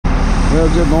Well,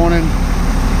 good morning.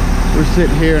 We're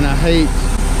sitting here and I hate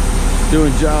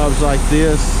doing jobs like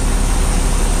this,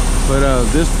 but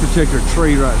this particular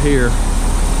tree right here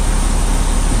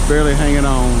is barely hanging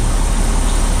on,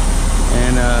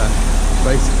 and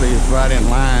basically it's right in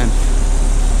line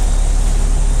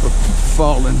for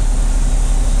falling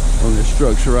on this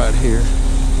structure right here.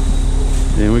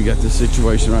 Then we got this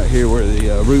situation right here where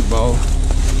the root ball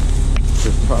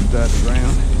just popped out of the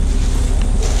ground.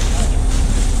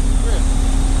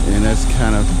 And that's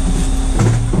kind of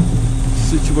the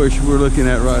situation we're looking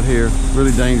at right here.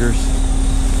 Really dangerous.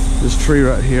 This tree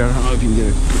right here, I don't know if you can get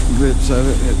a glimpse of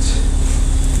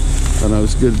it. I know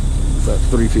it's good, about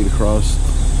 3 feet across.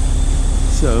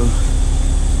 So,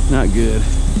 not good.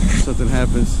 If something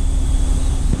happens,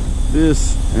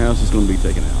 this house is going to be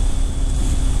taken out.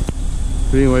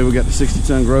 But anyway, we got the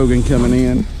 60-ton Grogan coming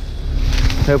in,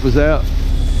 help us out,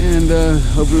 and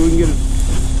hopefully we can get a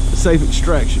safe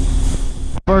extraction.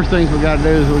 First things we got to do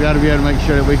is we got to be able to make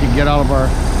sure that we can get all of our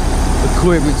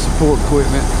equipment, support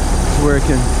equipment, to where it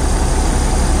can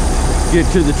get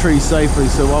to the tree safely.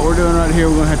 So what we're doing right here,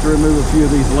 we're going to have to remove a few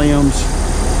of these limbs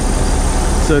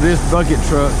so this bucket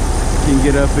truck can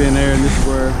get up in there, and this is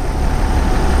where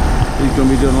he's going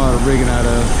to be doing a lot of rigging out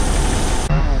of.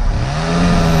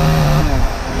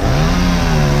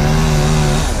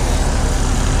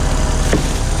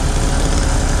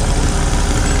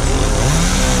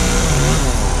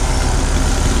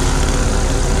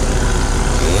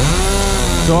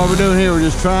 So what we're doing here, we're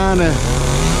just trying to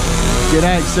get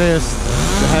access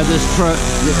to have this truck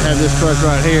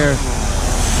right here,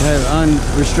 to have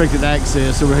unrestricted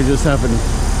access. So we're just having to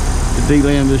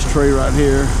delimb this tree right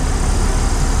here,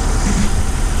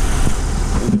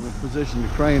 and then we'll position the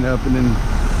crane up, and then,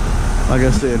 like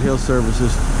I said, he'll service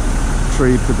this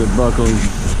tree, put the buckle and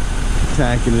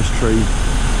tack in this tree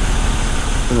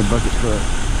in the bucket truck.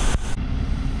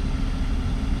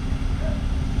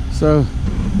 So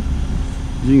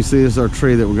as you can see, this is our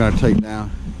tree that we're going to take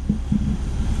down,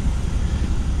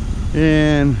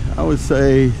 and I would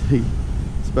say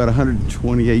it's about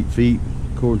 128 feet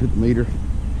according to the meter.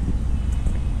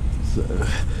 So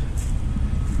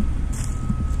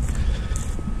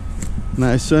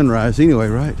nice sunrise anyway,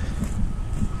 right?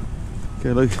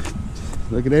 Okay, look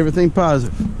at everything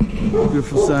positive.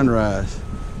 Beautiful sunrise.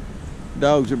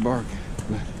 Dogs are barking.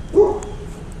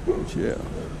 Yeah.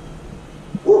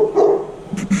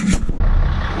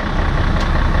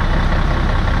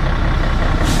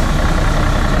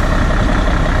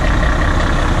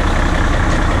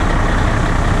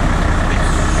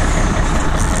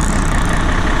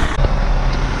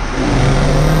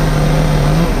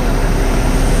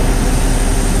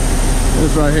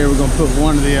 This right here, we're going to put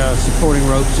one of the supporting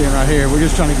ropes in right here. We're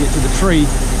just trying to get to the tree,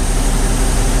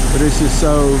 but this is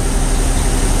so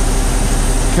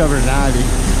covered in ivy.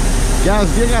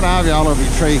 Guys, if you got ivy all over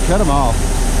your tree, cut them off.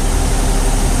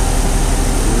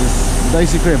 It's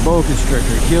basically a boa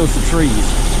constrictor. It kills the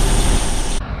trees.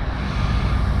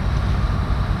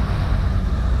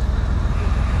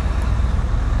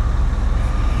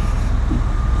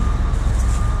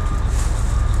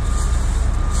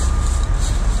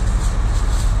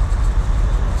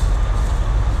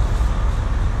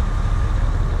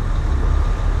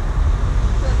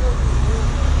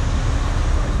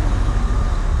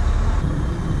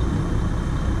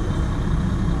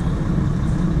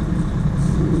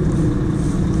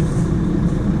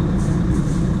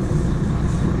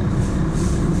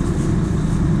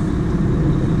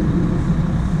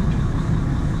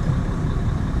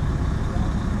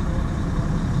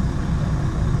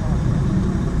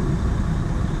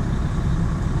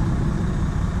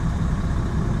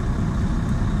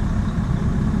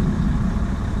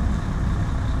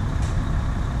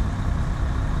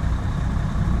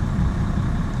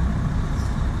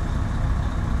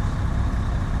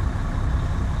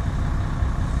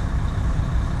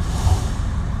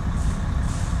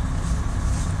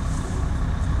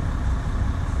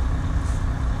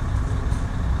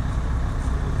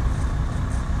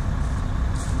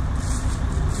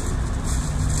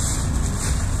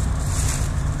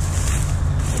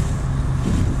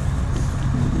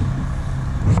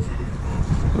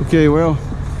 Okay, well,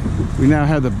 we now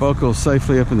have the buckle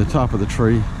safely up in the top of the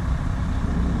tree.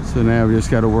 So now we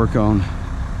just got to work on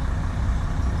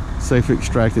safely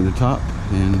extracting the top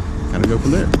and kind of go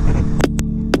from there.